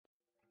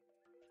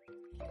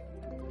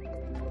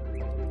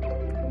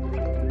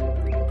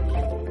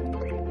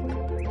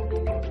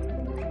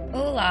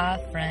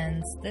Hola,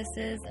 friends. This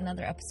is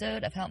another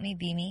episode of Help Me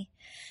Be Me,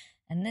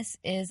 and this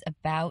is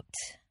about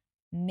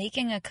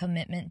making a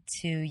commitment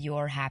to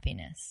your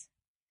happiness.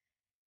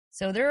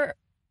 So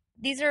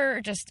these are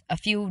just a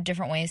few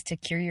different ways to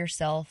cure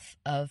yourself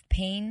of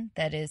pain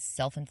that is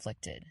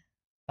self-inflicted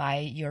by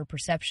your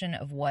perception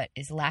of what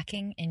is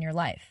lacking in your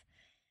life,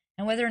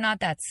 and whether or not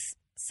that's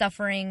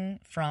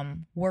suffering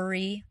from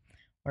worry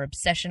or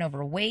obsession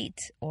over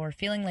weight or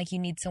feeling like you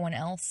need someone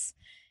else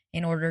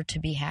in order to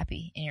be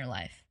happy in your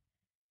life.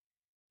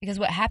 Because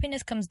what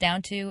happiness comes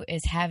down to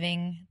is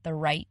having the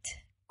right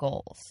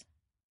goals.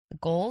 The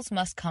goals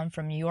must come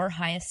from your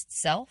highest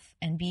self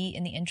and be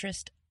in the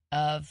interest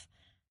of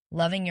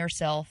loving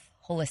yourself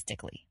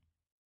holistically.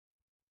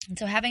 And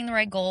so having the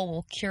right goal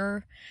will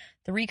cure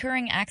the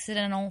recurring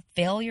accidental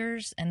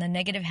failures and the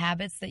negative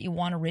habits that you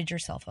want to rid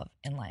yourself of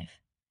in life.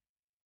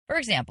 For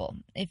example,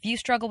 if you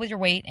struggle with your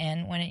weight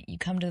and when you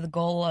come to the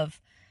goal of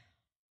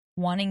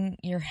wanting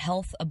your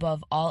health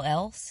above all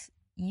else,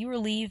 you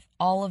relieve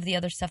all of the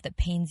other stuff that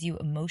pains you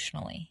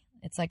emotionally.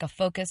 It's like a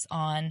focus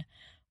on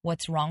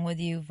what's wrong with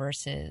you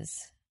versus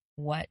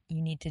what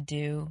you need to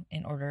do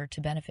in order to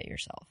benefit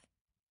yourself.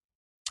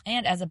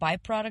 And as a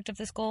byproduct of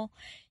this goal,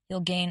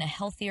 you'll gain a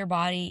healthier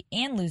body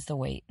and lose the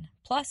weight.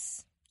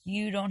 Plus,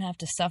 you don't have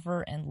to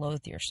suffer and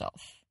loathe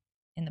yourself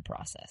in the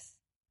process.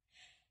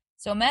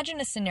 So imagine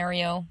a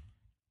scenario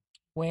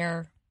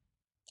where,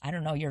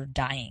 you're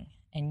dying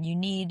and you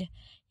need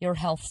your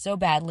health so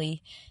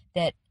badly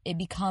that it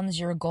becomes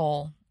your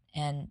goal,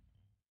 and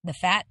the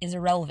fat is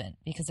irrelevant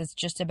because it's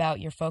just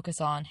about your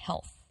focus on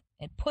health.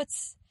 It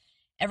puts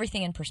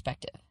everything in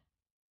perspective.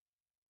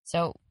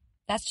 So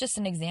that's just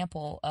an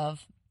example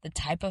of the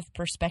type of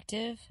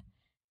perspective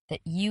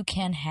that you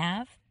can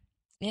have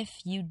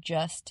if you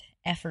just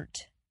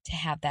effort to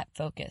have that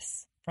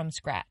focus from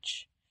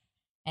scratch.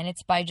 And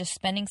it's by just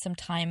spending some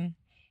time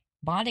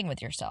bonding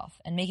with yourself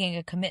and making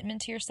a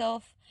commitment to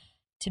yourself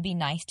to be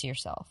nice to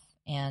yourself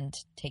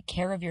and take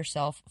care of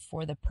yourself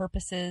for the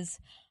purposes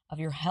of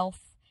your health,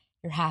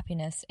 your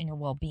happiness, and your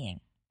well-being.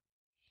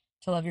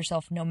 To love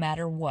yourself no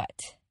matter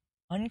what,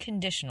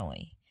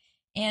 unconditionally,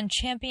 and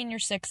champion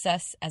your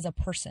success as a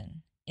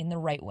person in the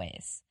right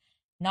ways,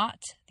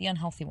 not the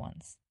unhealthy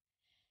ones.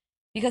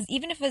 Because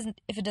even if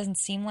it doesn't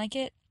seem like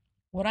it,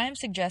 what I am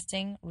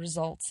suggesting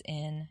results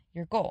in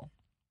your goal.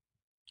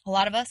 A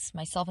lot of us,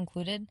 myself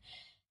included,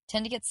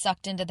 tend to get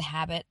sucked into the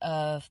habit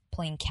of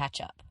playing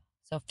catch-up.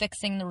 So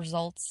fixing the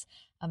results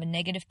of a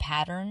negative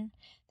pattern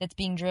that's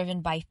being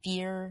driven by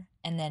fear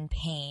and then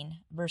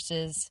pain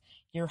versus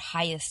your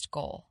highest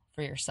goal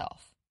for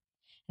yourself.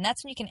 And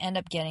that's when you can end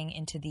up getting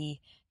into the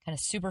kind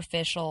of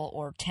superficial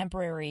or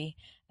temporary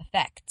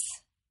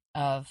effects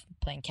of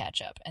playing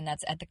catch-up. And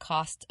that's at the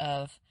cost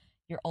of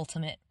your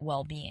ultimate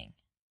well-being.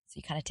 So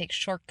you kind of take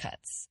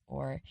shortcuts,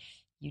 or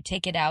you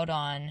take it out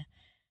on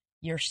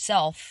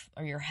yourself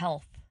or your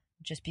health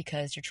just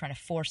because you're trying to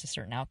force a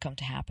certain outcome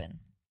to happen.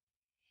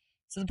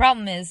 So the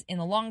problem is, in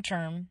the long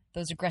term,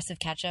 those aggressive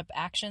catch-up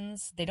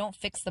actions, they don't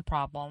fix the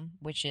problem,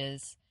 which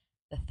is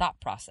the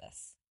thought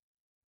process.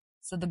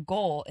 So the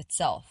goal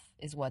itself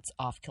is what's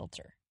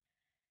off-kilter.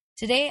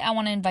 Today, I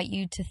want to invite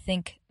you to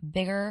think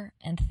bigger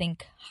and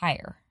think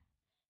higher,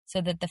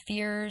 so that the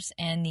fears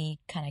and the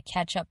kind of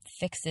catch-up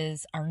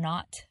fixes are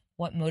not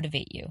what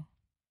motivate you.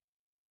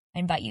 I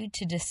invite you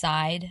to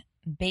decide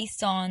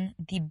based on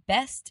the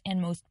best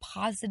and most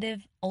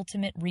positive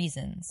ultimate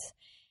reasons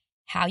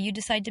how you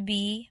decide to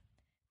be,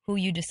 who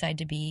you decide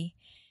to be,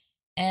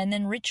 and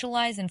then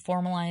ritualize and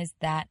formalize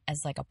that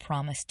as like a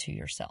promise to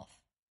yourself.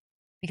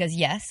 Because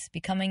yes,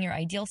 becoming your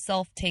ideal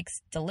self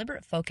takes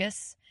deliberate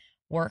focus,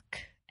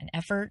 work, and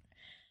effort,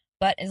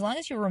 but as long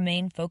as you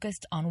remain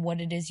focused on what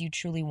it is you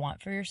truly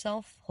want for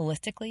yourself,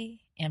 holistically,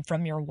 and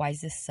from your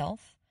wisest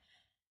self,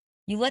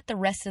 you let the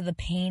rest of the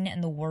pain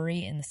and the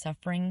worry and the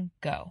suffering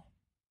go.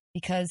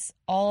 Because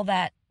all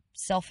that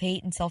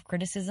self-hate and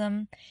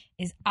self-criticism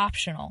is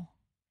optional.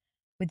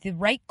 With the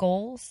right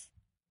goals,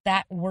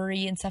 that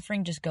worry and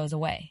suffering just goes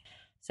away.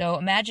 So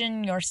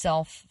imagine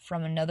yourself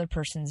from another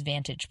person's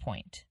vantage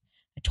point,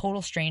 a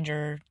total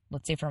stranger,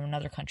 let's say from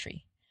another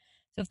country.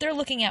 So if they're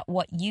looking at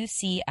what you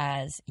see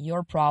as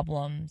your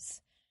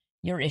problems,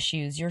 your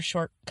issues, your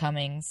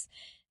shortcomings,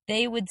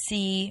 they would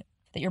see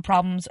that your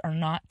problems are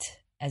not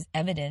as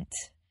evident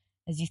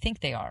as you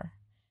think they are.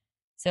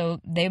 So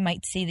they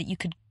might see that you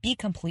could be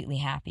completely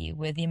happy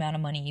with the amount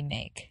of money you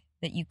make,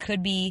 that you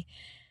could be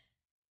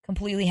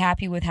completely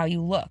happy with how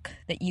you look,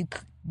 that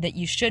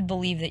you should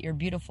believe that you're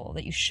beautiful,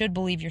 that you should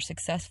believe you're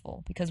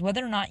successful, because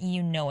whether or not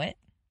you know it,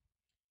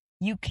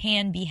 you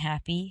can be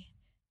happy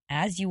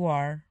as you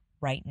are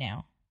right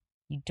now.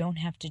 You don't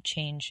have to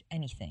change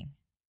anything.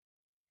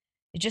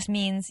 It just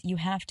means you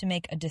have to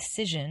make a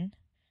decision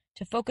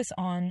to focus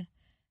on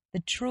the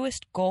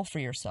truest goal for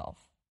yourself,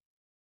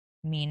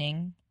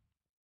 meaning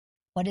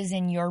what is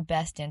in your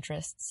best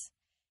interests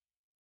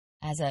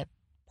as a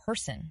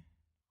person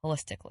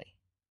holistically.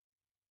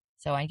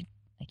 So I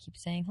keep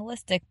saying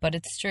holistic, but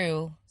it's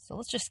true. So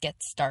let's just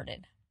get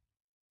started.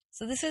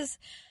 So this is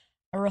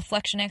a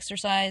reflection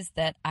exercise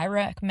that I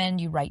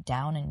recommend you write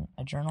down in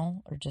a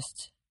journal or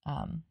just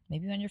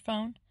maybe on your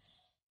phone.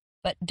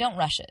 But don't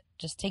rush it.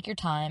 Just take your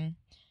time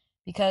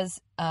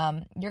because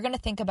you're going to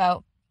think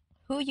about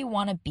who you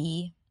want to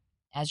be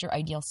as your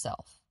ideal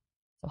self.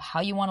 So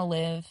how you want to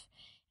live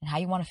and how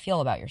you want to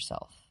feel about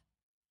yourself.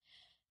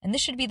 And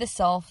this should be the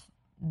self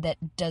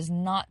that does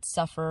not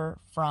suffer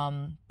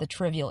from the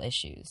trivial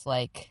issues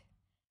like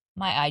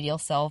my ideal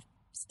self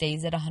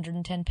stays at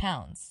 110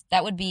 pounds.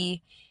 That would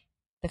be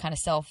the kind of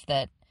self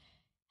that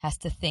has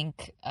to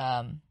think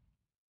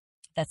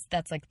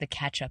that's like the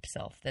catch-up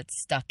self that's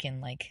stuck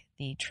in like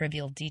the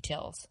trivial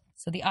details.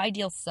 So the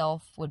ideal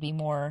self would be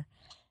more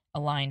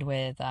aligned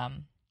with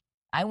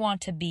I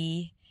want to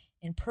be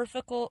in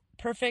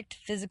perfect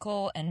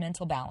physical and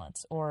mental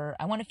balance, or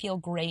I want to feel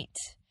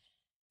great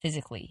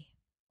physically,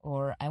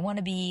 or I want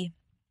to be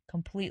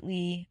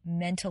completely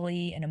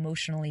mentally and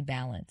emotionally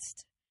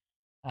balanced.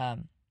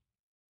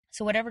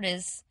 So whatever it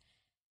is,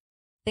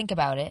 think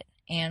about it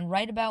and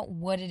write about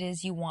what it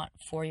is you want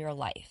for your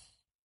life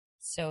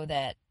so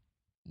that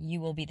you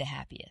will be the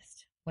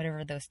happiest,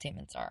 whatever those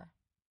statements are.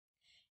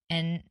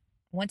 And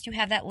once you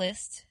have that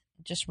list,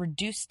 just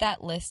reduce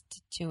that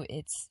list to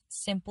its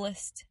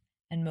simplest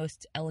and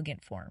most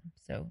elegant form.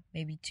 So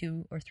maybe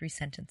 2 or 3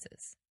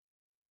 sentences.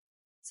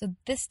 So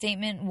this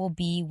statement will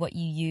be what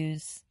you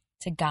use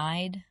to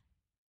guide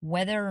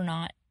whether or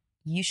not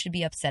you should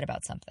be upset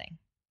about something.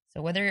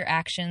 So whether your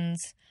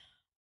actions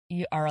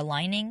you are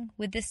aligning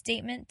with this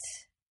statement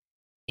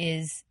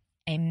is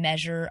a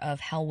measure of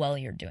how well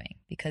you're doing,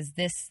 because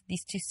these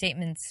 2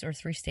 statements or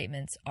 3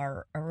 statements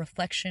are a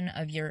reflection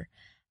of your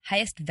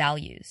highest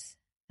values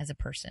as a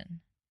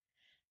person.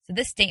 So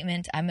this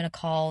statement I'm going to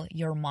call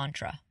your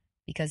mantra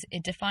because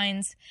it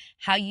defines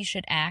how you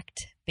should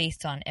act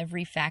based on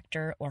every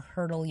factor or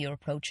hurdle you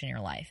approach in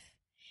your life.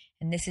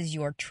 And this is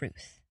your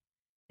truth.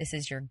 This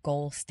is your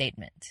goal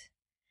statement.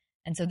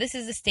 And so this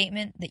is a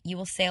statement that you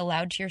will say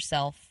aloud to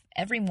yourself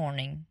every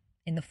morning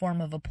in the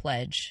form of a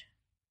pledge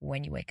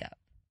when you wake up,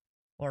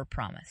 or a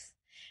promise.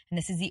 And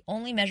this is the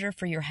only measure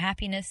for your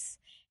happiness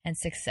and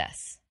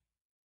success.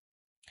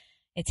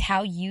 It's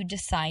how you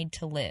decide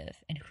to live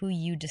and who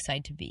you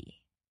decide to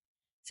be.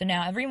 So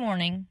now every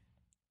morning,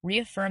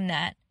 reaffirm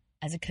that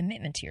as a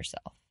commitment to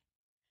yourself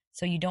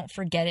so you don't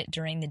forget it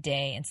during the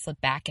day and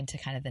slip back into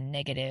kind of the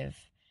negative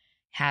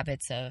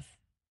habits of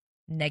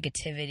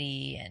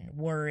negativity and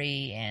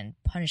worry and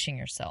punishing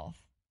yourself.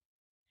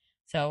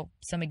 So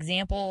some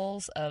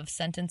examples of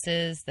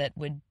sentences that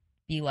would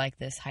be like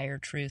this higher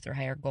truth or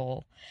higher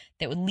goal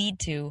that would lead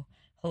to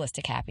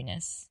holistic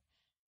happiness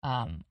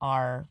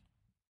are,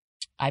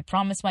 I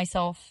promise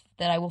myself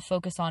that I will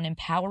focus on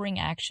empowering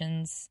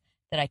actions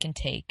that I can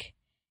take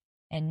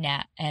and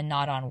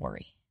not on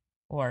worry.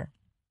 Or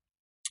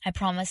I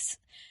promise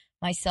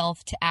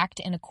myself to act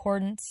in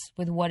accordance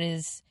with what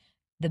is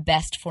the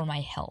best for my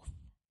health.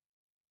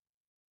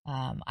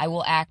 I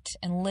will act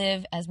and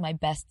live as my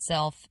best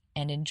self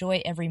and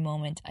enjoy every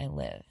moment I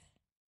live.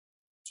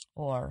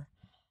 Or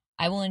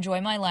I will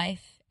enjoy my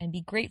life and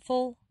be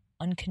grateful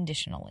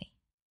unconditionally.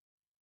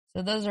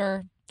 So those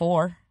are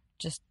 4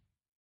 just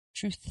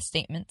truth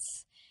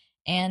statements.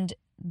 And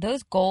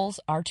those goals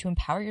are to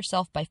empower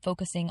yourself by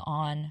focusing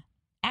on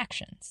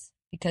actions,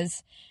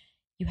 because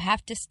you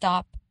have to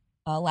stop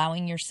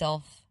allowing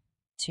yourself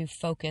to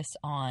focus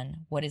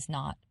on what is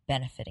not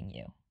benefiting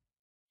you.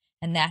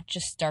 And that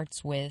just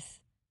starts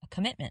with a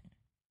commitment.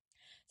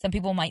 Some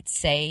people might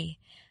say,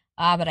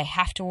 but I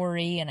have to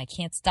worry and I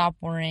can't stop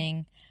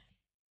worrying.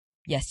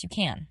 Yes, you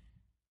can.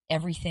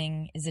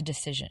 Everything is a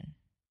decision.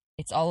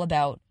 It's all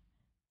about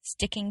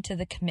sticking to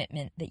the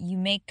commitment that you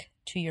make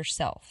to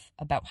yourself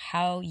about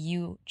how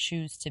you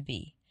choose to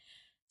be.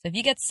 So if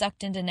you get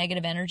sucked into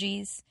negative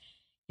energies,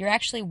 you're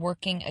actually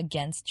working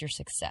against your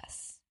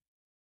success.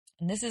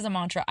 And this is a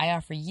mantra I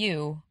offer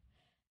you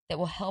that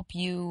will help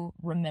you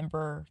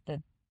remember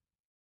that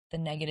the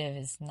negative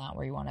is not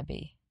where you want to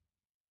be.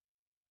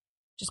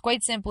 Just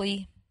quite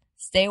simply,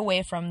 stay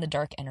away from the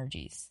dark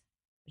energies,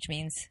 which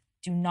means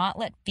do not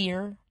let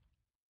fear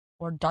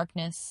or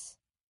darkness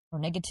or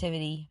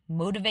negativity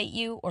motivate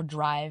you or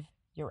drive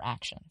your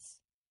actions.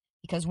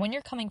 Because when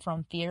you're coming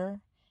from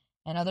fear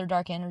and other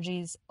dark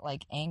energies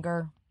like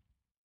anger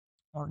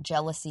or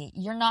jealousy,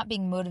 you're not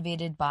being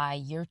motivated by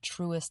your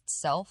truest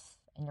self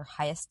and your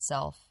highest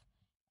self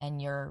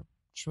and your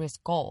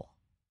truest goal.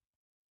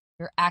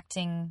 You're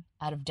acting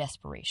out of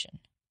desperation.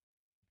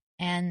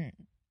 And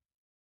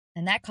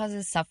that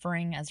causes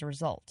suffering as a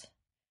result.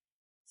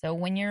 So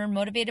when you're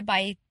motivated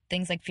by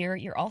things like fear,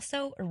 you're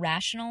also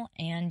irrational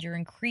and you're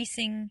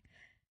increasing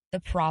the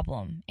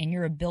problem and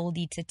your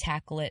ability to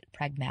tackle it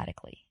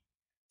pragmatically.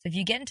 So if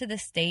you get into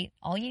this state,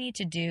 all you need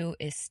to do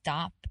is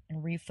stop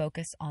and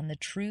refocus on the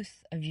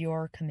truth of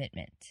your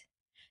commitment,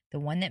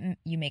 the one that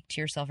you make to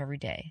yourself every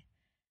day.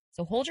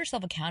 So hold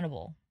yourself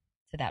accountable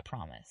to that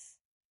promise.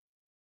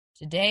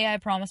 Today, I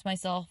promise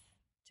myself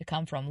to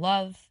come from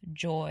love,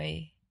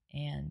 joy,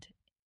 and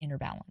inner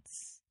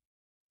balance.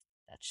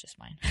 That's just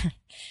mine.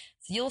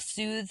 So you'll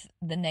soothe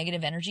the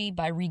negative energy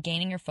by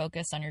regaining your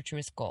focus on your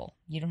truest goal.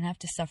 You don't have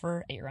to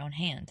suffer at your own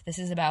hand. This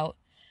is about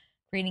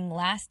creating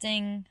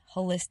lasting,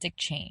 holistic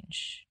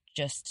change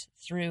just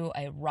through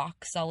a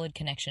rock-solid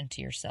connection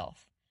to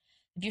yourself.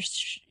 If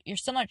you're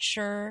still not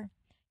sure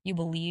you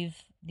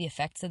believe the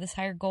effects of this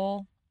higher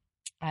goal,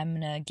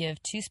 I'm going to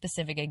give 2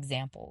 specific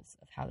examples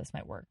of how this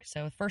might work.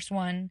 So the first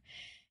one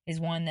is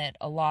one that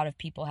a lot of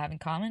people have in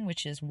common,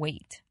 which is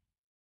weight.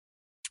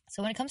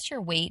 So when it comes to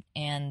your weight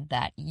and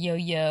that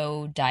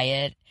yo-yo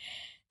diet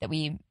that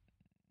we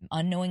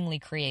unknowingly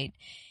create,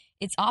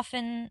 it's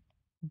often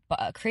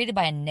created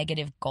by a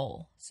negative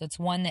goal. So it's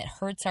one that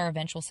hurts our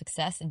eventual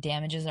success and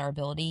damages our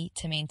ability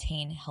to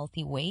maintain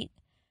healthy weight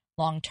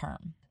long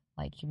term.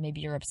 Like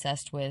maybe you're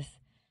obsessed with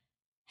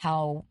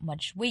how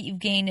much weight you've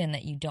gained and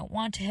that you don't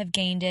want to have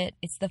gained it.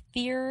 It's the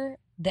fear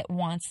that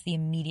wants the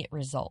immediate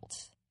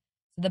result.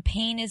 So the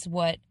pain is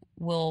what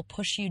will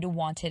push you to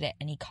want it at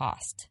any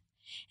cost.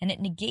 And it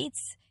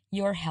negates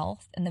your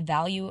health and the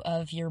value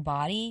of your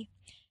body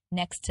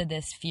next to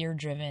this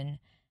fear-driven,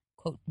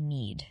 quote,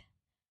 need.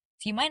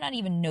 So you might not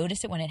even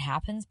notice it when it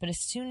happens, but as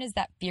soon as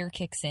that fear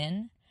kicks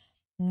in,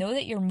 know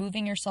that you're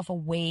moving yourself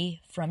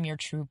away from your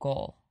true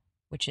goal,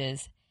 which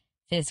is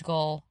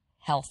physical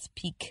health,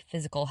 peak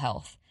physical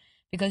health,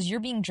 because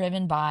you're being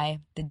driven by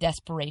the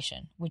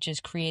desperation, which is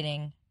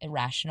creating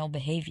irrational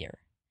behavior.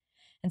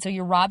 And so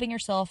you're robbing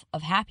yourself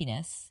of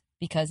happiness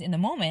because in the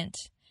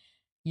moment,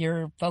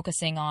 you're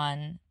focusing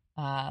on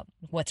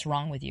what's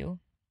wrong with you,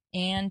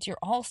 and you're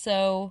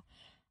also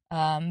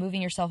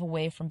moving yourself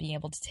away from being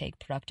able to take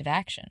productive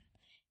action.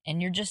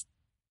 And you're just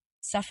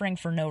suffering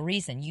for no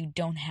reason. You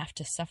don't have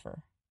to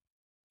suffer.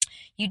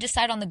 You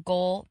decide on the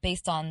goal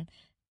based on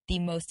the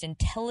most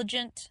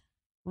intelligent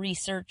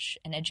research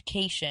and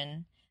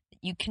education that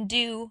you can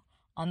do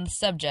on the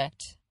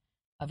subject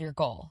of your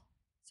goal.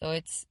 So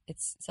it's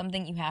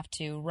something you have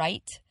to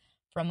write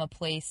from a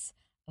place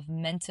of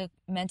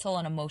mental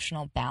and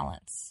emotional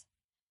balance.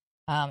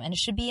 And it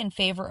should be in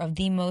favor of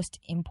the most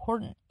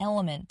important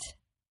element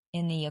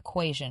in the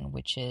equation,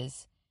 which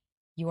is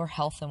your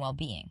health and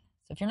well-being.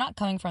 So if you're not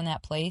coming from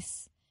that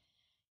place,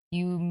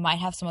 you might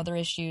have some other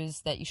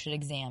issues that you should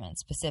examine,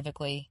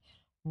 specifically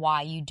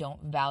why you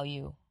don't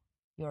value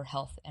your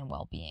health and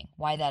well-being,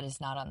 why that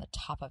is not on the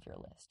top of your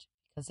list,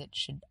 because it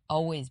should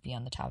always be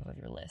on the top of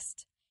your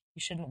list. You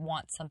shouldn't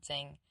want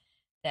something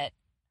that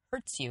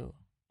hurts you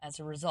as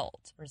a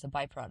result or as a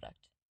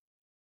byproduct.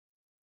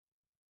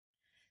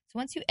 So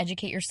once you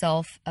educate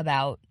yourself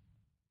about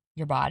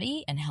your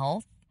body and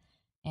health,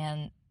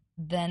 and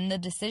then the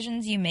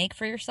decisions you make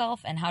for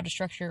yourself and how to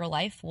structure your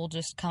life will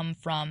just come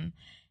from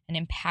an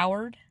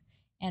empowered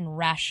and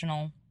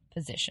rational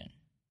position.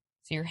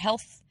 So your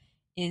health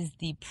is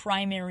the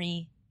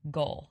primary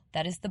goal.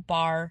 That is the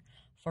bar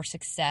for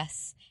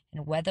success,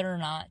 and whether or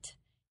not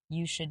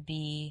you should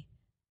be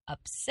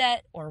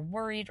upset or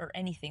worried or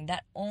anything, the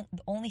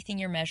only thing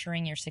you're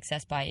measuring your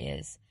success by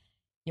is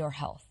your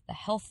health. The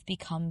health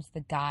becomes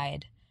the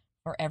guide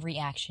for every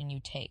action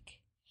you take.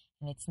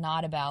 And it's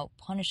not about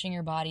punishing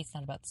your body. It's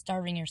not about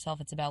starving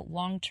yourself. It's about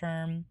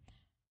long-term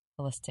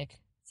holistic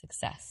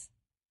success.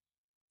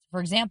 For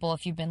example,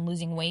 if you've been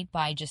losing weight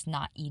by just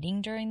not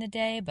eating during the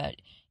day, but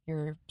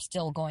you're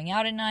still going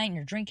out at night and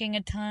you're drinking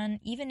a ton,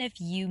 even if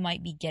you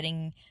might be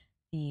getting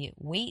the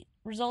weight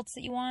results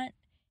that you want,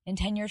 in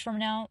 10 years from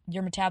now,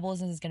 your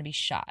metabolism is going to be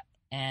shot.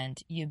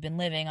 And you've been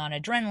living on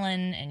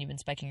adrenaline and you've been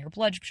spiking your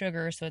blood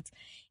sugar. So it's,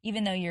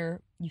 even though you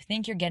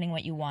think you're getting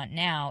what you want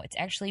now, it's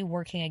actually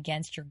working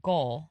against your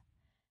goal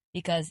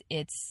because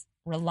it's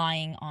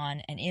relying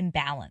on an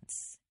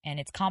imbalance and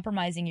it's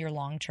compromising your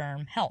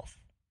long-term health.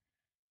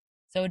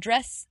 So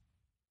address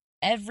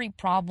every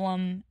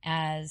problem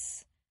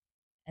as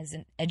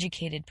an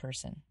educated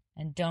person,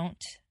 and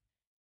don't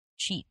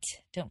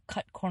cheat, don't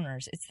cut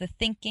corners. It's the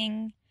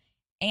thinking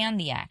and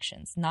the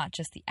actions, not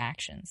just the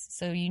actions.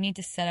 So you need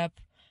to set up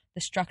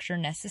the structure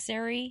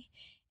necessary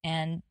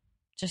and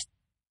just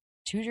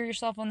tutor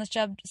yourself on this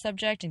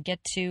subject and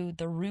get to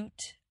the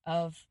root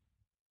of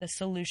the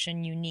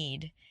solution you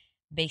need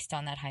based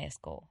on that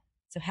highest goal.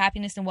 So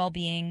happiness and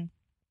well-being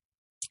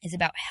is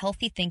about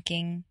healthy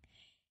thinking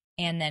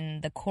and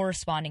then the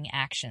corresponding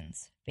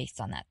actions based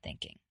on that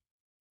thinking.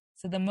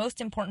 So the most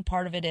important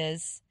part of it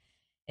is,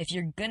 if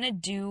you're going to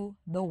do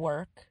the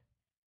work,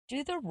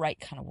 do the right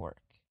kind of work.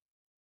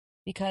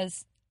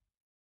 Because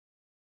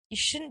you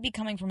shouldn't be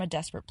coming from a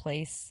desperate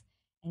place,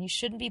 and you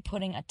shouldn't be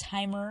putting a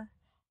timer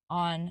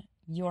on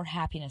your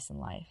happiness in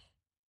life.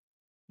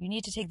 You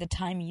need to take the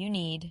time you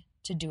need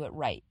to do it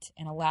right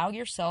and allow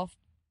yourself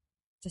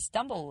to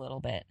stumble a little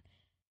bit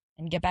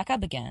and get back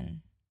up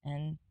again,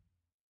 and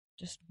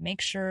just make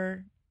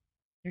sure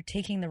you're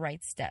taking the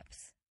right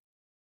steps.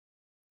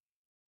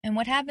 And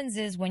what happens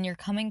is, when you're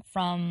coming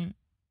from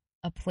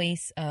a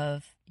place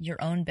of your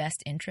own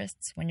best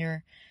interests, when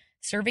you're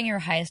serving your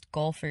highest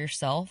goal for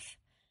yourself,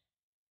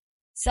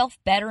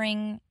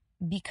 self-bettering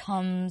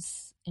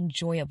becomes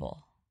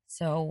enjoyable.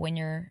 So when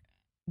you're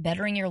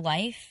bettering your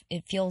life,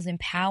 it feels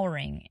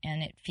empowering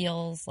and it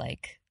feels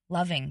like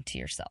loving to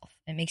yourself.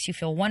 It makes you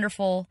feel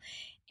wonderful,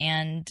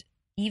 and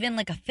even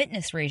like a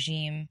fitness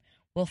regime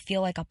will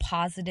feel like a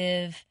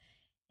positive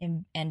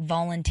and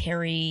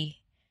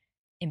voluntary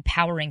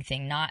empowering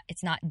thing.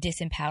 It's not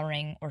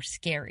disempowering or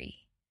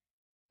scary.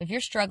 If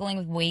you're struggling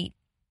with weight,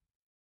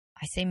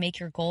 I say make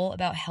your goal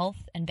about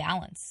health and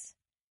balance.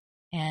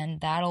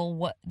 And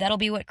that'll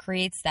be what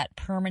creates that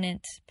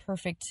permanent,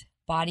 perfect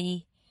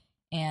body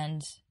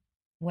and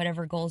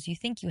whatever goals you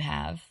think you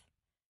have.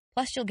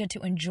 Plus, you'll get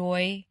to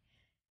enjoy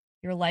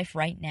your life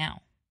right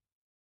now.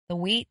 The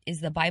weight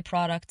is the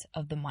byproduct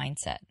of the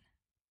mindset.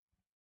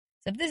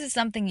 So if this is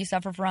something you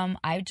suffer from,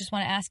 I just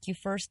want to ask you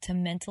first to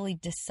mentally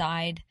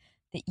decide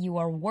that you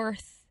are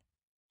worth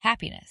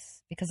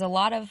happiness, because a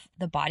lot of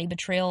the body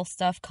betrayal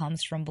stuff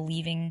comes from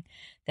believing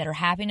that our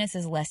happiness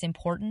is less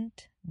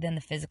important than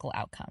the physical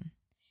outcome.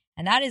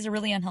 And that is a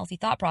really unhealthy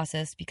thought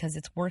process because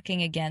it's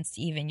working against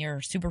even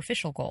your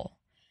superficial goal.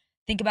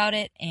 Think about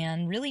it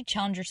and really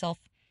challenge yourself,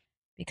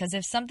 because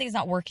if something's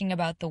not working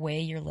about the way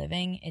you're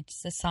living,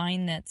 it's a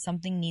sign that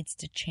something needs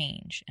to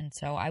change. And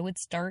so I would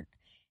start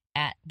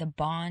at the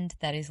bond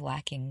that is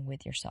lacking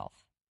with yourself.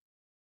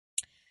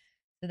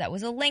 So that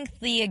was a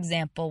lengthy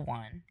example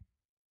one.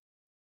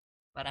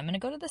 But I'm going to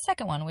go to the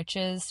second one, which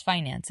is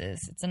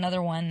finances. It's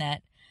another one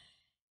that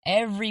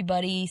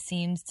everybody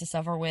seems to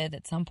suffer with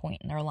at some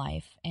point in their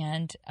life.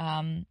 And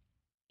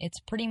it's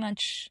pretty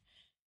much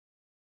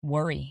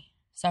worry.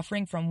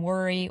 Suffering from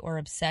worry or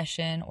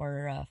obsession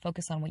or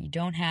focus on what you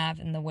don't have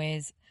in the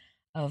ways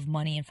of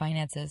money and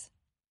finances.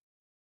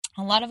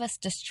 A lot of us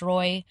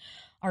destroy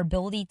our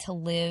ability to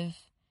live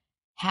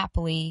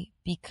happily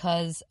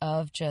because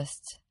of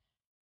just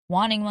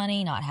wanting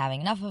money, not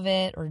having enough of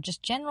it, or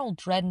just general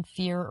dread and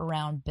fear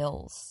around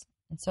bills.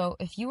 And so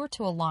if you were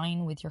to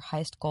align with your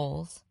highest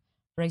goals,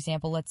 for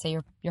example, let's say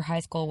your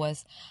highest goal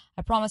was,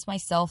 I promise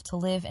myself to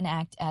live and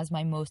act as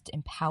my most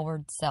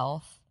empowered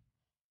self.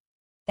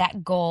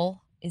 That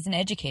goal is an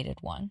educated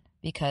one,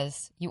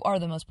 because you are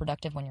the most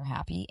productive when you're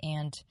happy.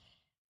 And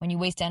when you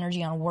waste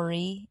energy on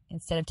worry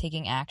instead of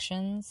taking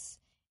actions,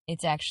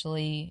 it's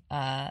actually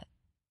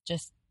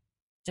just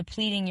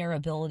depleting your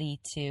ability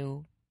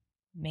to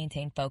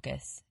maintain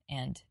focus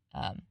and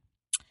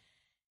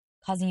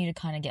causing you to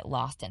kind of get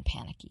lost and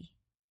panicky.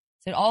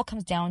 So it all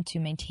comes down to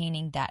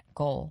maintaining that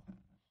goal.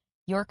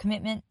 Your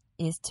commitment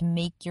is to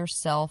make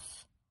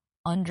yourself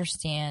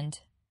understand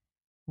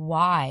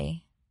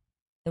why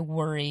the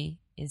worry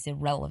is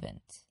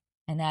irrelevant.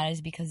 And that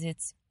is because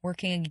it's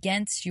working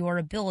against your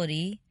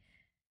ability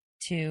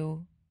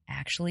to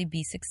actually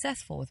be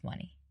successful with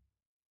money.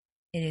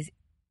 It is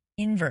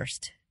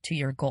inversed to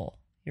your goal,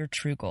 your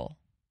true goal.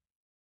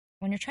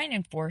 When you're trying to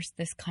enforce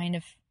this kind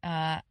of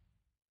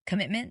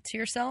commitment to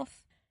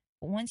yourself,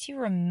 once you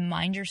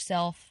remind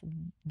yourself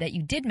that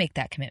you did make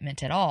that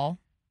commitment at all,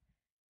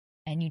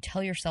 and you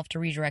tell yourself to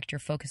redirect your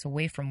focus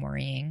away from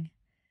worrying,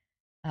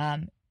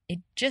 it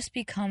just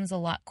becomes a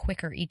lot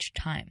quicker each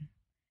time.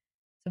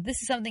 So if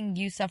this is something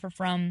you suffer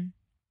from,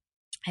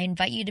 I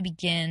invite you to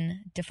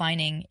begin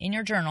defining in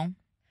your journal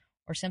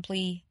or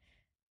simply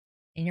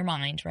in your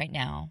mind right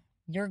now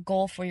your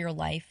goal for your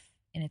life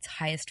in its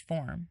highest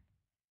form.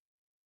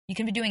 You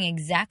can be doing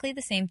exactly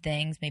the same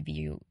things. Maybe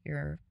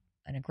you're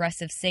an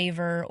aggressive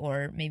saver,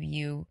 or maybe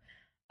you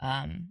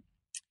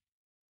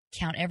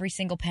count every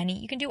single penny.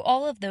 You can do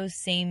all of those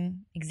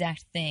same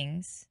exact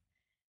things,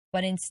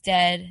 but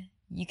instead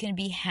you can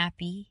be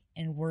happy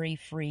and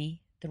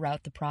worry-free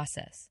throughout the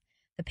process.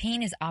 The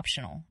pain is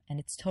optional and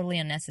it's totally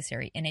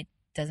unnecessary, and it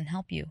doesn't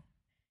help you.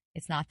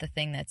 It's not the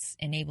thing that's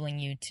enabling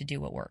you to do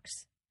what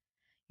works.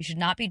 You should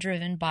not be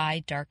driven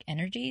by dark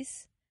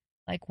energies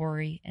like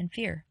worry and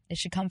fear. It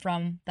should come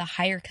from the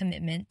higher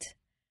commitment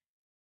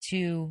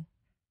to,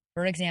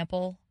 for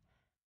example,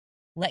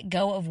 let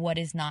go of what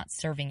is not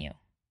serving you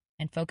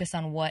and focus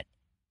on what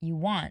you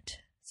want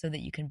so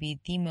that you can be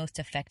the most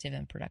effective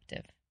and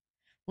productive.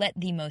 Let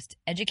the most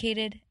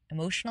educated,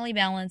 emotionally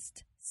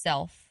balanced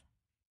self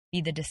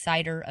be the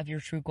decider of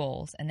your true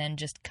goals, and then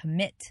just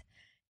commit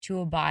to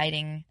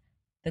abiding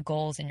the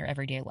goals in your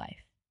everyday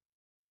life.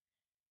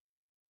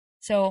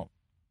 So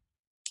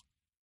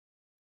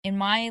in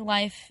my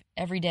life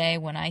every day,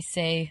 when I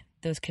say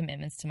those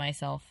commitments to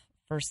myself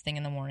first thing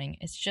in the morning,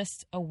 it's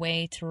just a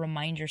way to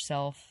remind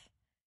yourself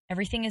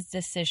everything is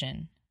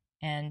decision.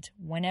 And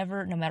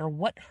whenever, no matter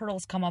what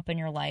hurdles come up in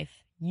your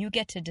life, you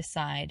get to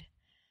decide,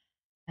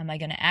 am I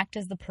going to act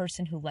as the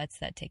person who lets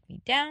that take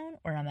me down,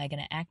 or am I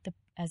going to act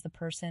as the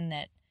person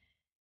that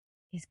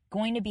is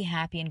going to be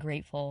happy and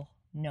grateful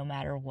no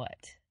matter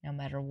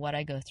what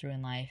I go through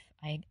in life?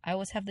 I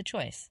always have the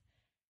choice.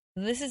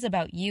 So this is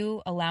about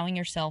you allowing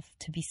yourself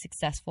to be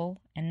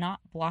successful and not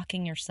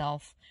blocking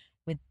yourself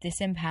with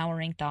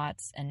disempowering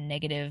thoughts and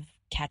negative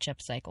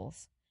catch-up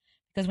cycles.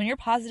 Because when you're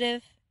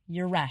positive,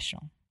 you're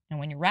rational. And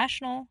when you're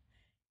rational,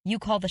 you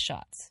call the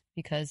shots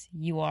because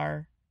you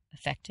are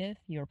effective,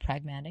 you're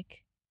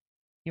pragmatic,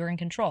 you're in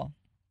control.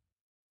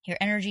 Your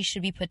energy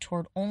should be put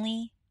toward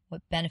only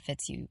what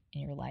benefits you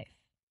in your life.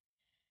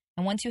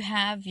 And once you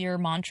have your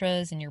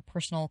mantras and your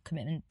personal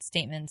commitment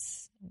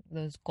statements,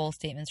 those goal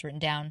statements written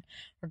down,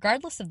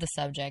 regardless of the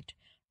subject,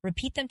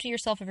 repeat them to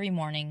yourself every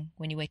morning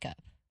when you wake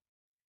up.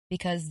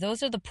 Because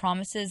those are the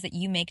promises that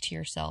you make to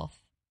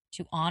yourself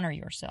to honor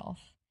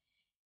yourself.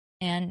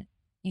 And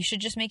you should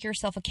just make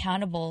yourself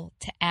accountable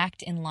to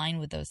act in line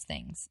with those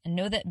things. And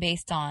know that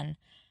based on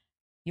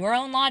your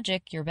own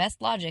logic, your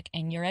best logic,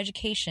 and your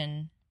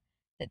education,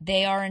 that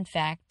they are in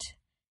fact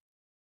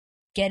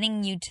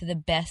getting you to the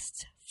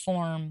best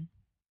form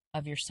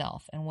of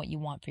yourself and what you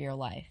want for your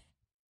life.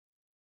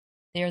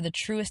 They are the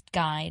truest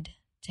guide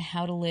to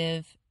how to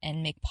live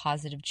and make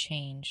positive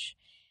change.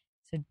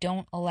 So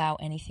don't allow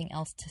anything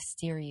else to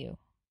steer you.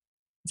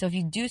 So if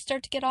you do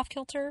start to get off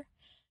kilter,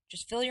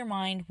 just fill your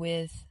mind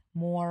with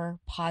more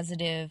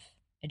positive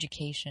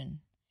education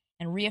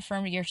and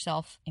reaffirm to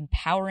yourself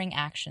empowering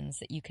actions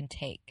that you can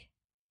take.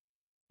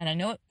 And I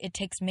know it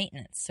takes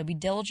maintenance, so be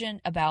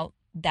diligent about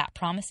that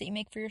promise that you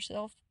make for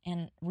yourself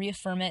and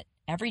reaffirm it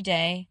every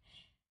day.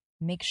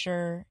 Make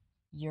sure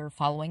you're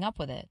following up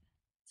with it.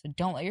 So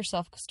don't let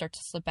yourself start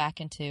to slip back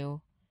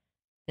into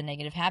the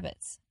negative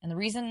habits. And the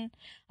reason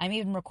I'm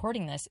even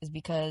recording this is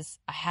because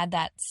I had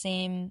that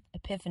same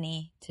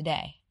epiphany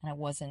today, and I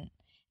wasn't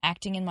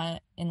acting in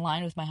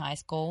line with my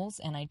highest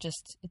goals, and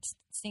it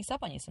sneaks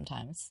up on you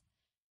sometimes.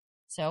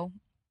 So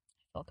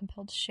I felt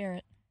compelled to share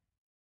it.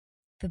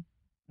 The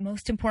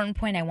most important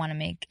point I want to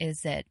make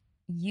is that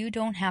you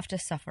don't have to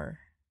suffer.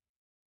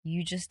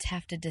 You just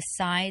have to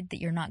decide that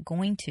you're not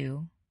going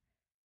to.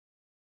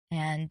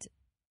 And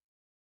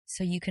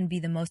so you can be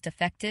the most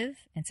effective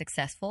and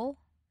successful.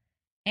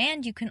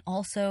 And you can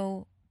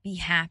also be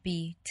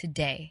happy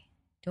today.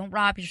 Don't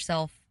rob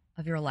yourself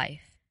of your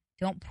life.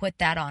 Don't put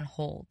that on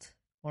hold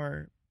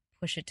or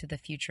push it to the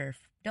future.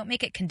 Don't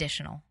make it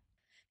conditional,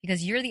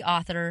 because you're the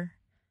author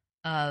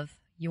of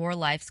your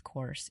life's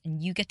course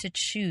and you get to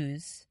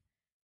choose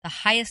the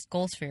highest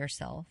goals for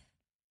yourself.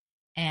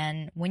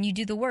 And when you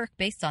do the work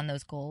based on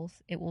those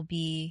goals, it will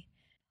be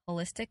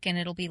holistic and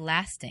it'll be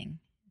lasting.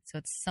 So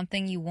it's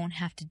something you won't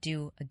have to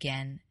do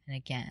again and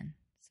again.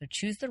 So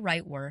choose the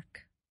right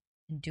work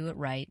and do it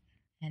right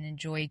and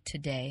enjoy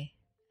today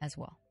as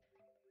well.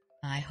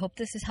 I hope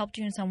this has helped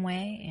you in some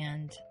way.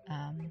 And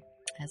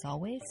as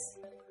always,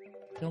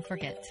 don't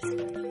forget to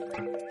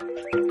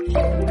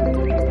smile.